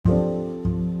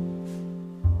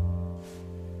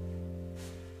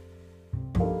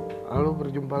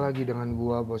berjumpa lagi dengan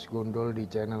gua Bos Gondol di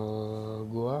channel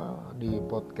gua di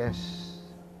podcast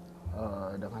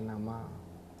dengan nama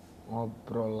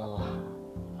Ngobrol Lelah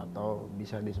atau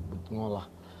bisa disebut ngolah.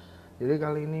 Jadi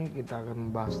kali ini kita akan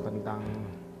membahas tentang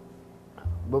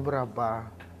beberapa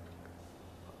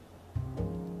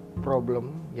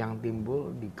problem yang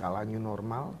timbul di kala new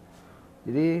normal.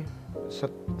 Jadi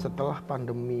setelah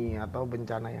pandemi atau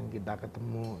bencana yang kita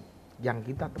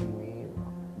temui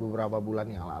beberapa bulan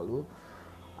yang lalu,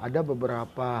 ada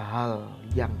beberapa hal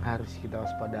yang harus kita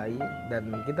waspadai dan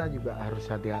kita juga harus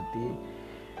hati-hati,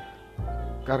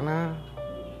 karena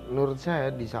menurut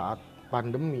saya di saat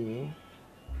pandemi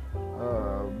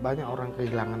banyak orang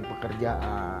kehilangan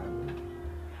pekerjaan,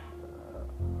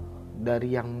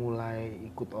 dari yang mulai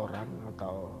ikut orang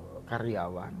atau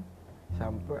karyawan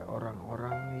sampai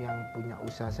orang-orang yang punya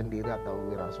usaha sendiri atau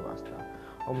wira swasta.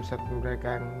 Omset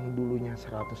mereka yang dulunya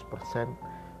 100%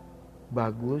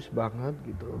 bagus banget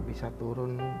gitu bisa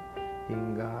turun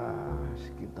hingga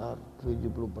sekitar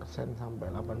 70% sampai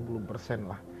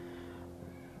 80% lah.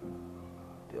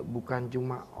 Bukan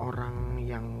cuma orang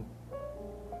yang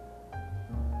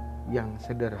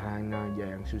sederhana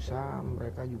aja yang susah,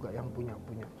 mereka juga yang punya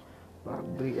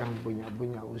pabrik, yang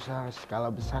punya usaha skala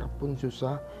besar pun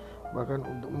susah. Bahkan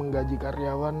untuk menggaji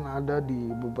karyawan, ada di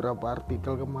beberapa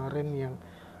artikel kemarin yang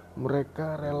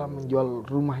mereka rela menjual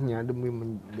rumahnya demi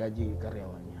menggaji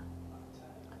karyawannya.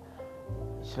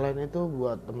 Selain itu,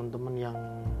 buat teman-teman yang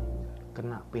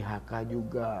kena PHK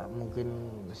juga, mungkin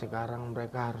sekarang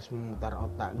mereka harus memutar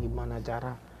otak gimana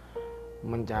cara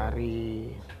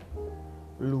mencari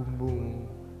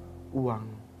lumbung uang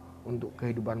untuk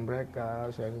kehidupan mereka.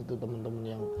 Selain itu, teman-teman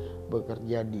yang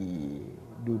bekerja di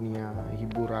dunia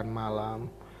hiburan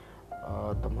malam,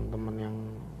 teman-teman yang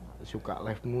suka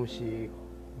live musik,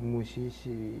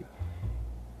 musisi,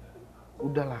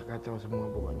 udahlah kacau semua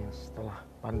pokoknya setelah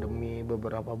pandemi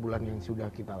beberapa bulan yang sudah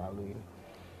kita lalui.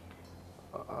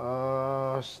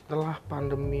 Setelah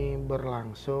pandemi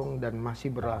berlangsung dan masih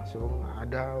berlangsung,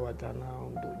 ada wacana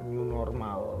untuk new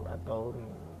normal atau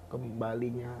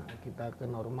kembalinya kita ke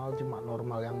normal, cuma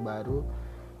normal yang baru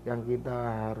yang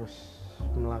kita harus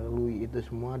melalui itu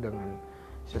semua dengan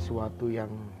sesuatu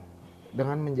yang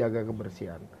dengan menjaga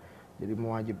kebersihan. Jadi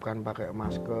mewajibkan pakai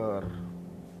masker,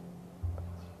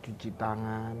 cuci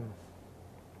tangan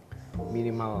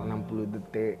minimal 60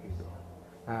 detik gitu.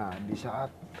 Nah,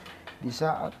 di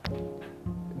saat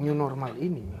new normal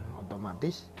ini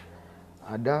otomatis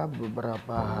ada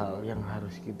beberapa hal yang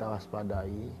harus kita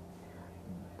waspadai,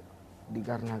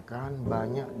 dikarenakan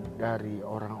banyak dari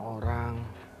orang-orang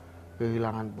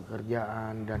kehilangan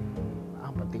pekerjaan dan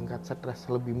tingkat stres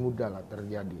lebih mudah lah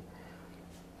terjadi.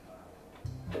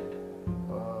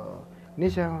 Ini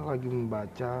saya lagi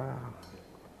membaca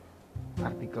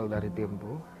artikel dari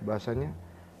Tempo, bahasanya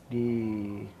di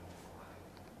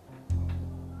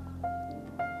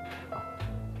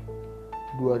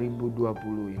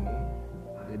 2020 ini,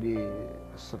 jadi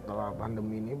setelah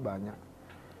pandemi ini banyak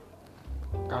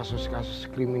kasus-kasus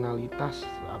kriminalitas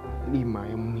 5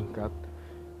 yang meningkat,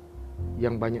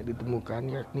 yang banyak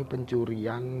ditemukan, yakni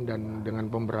pencurian dan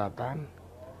dengan pemberatan,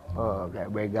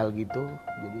 kayak begal gitu.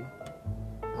 Jadi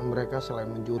mereka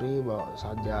selain mencuri bawa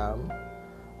sajam,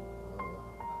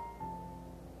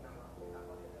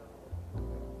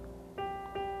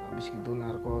 habis itu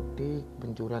narkotik,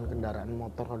 pencurian kendaraan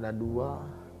motor roda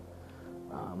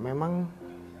 2. Memang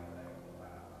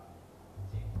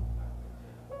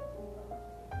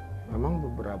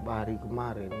beberapa hari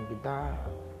kemarin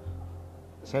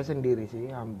saya sendiri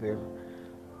sih hampir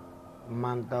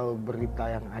memantau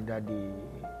berita yang ada di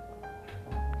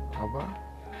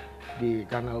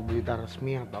kanal berita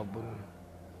resmi ataupun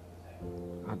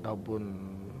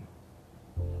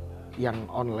yang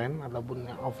online ataupun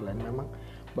yang offline. Memang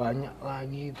banyak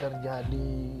lagi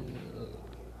terjadi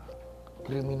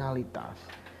kriminalitas,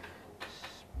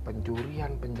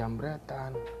 pencurian,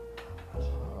 penjamretan,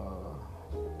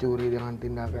 curi dengan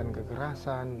tindakan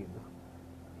kekerasan gitu.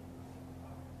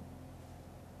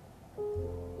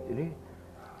 Jadi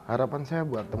harapan saya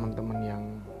buat teman-teman yang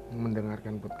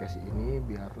mendengarkan podcast ini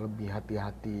biar lebih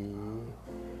hati-hati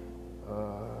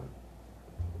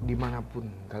dimanapun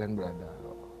kalian berada,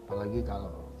 apalagi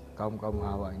kalau kaum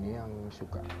hawa ini yang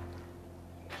suka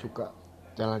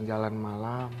jalan-jalan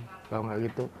malam. Kalau nggak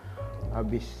gitu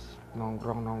habis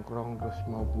nongkrong terus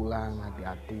mau pulang,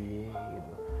 hati-hati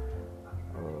gitu.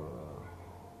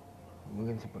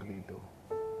 Mungkin seperti itu.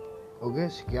 Oke,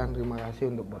 sekian, terima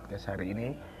kasih untuk podcast hari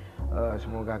ini.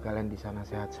 Semoga kalian di sana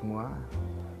sehat semua.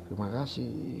 Terima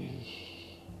kasih.